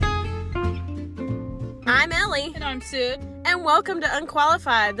I'm Ellie. And I'm Sid. And welcome to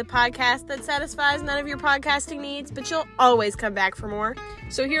Unqualified, the podcast that satisfies none of your podcasting needs, but you'll always come back for more.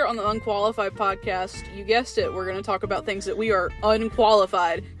 So here on the Unqualified podcast, you guessed it, we're going to talk about things that we are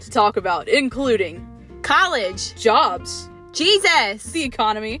unqualified to talk about, including college, jobs, Jesus, the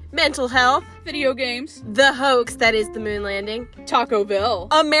economy, mental health, video games, the hoax that is the moon landing, Taco Bell,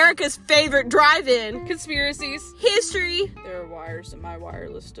 America's favorite drive-in, conspiracies, history, there are wires in my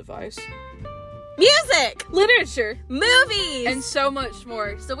wireless device, music, literature, movies, and so much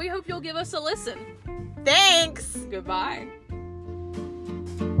more. So we hope you'll give us a listen. Thanks. Goodbye.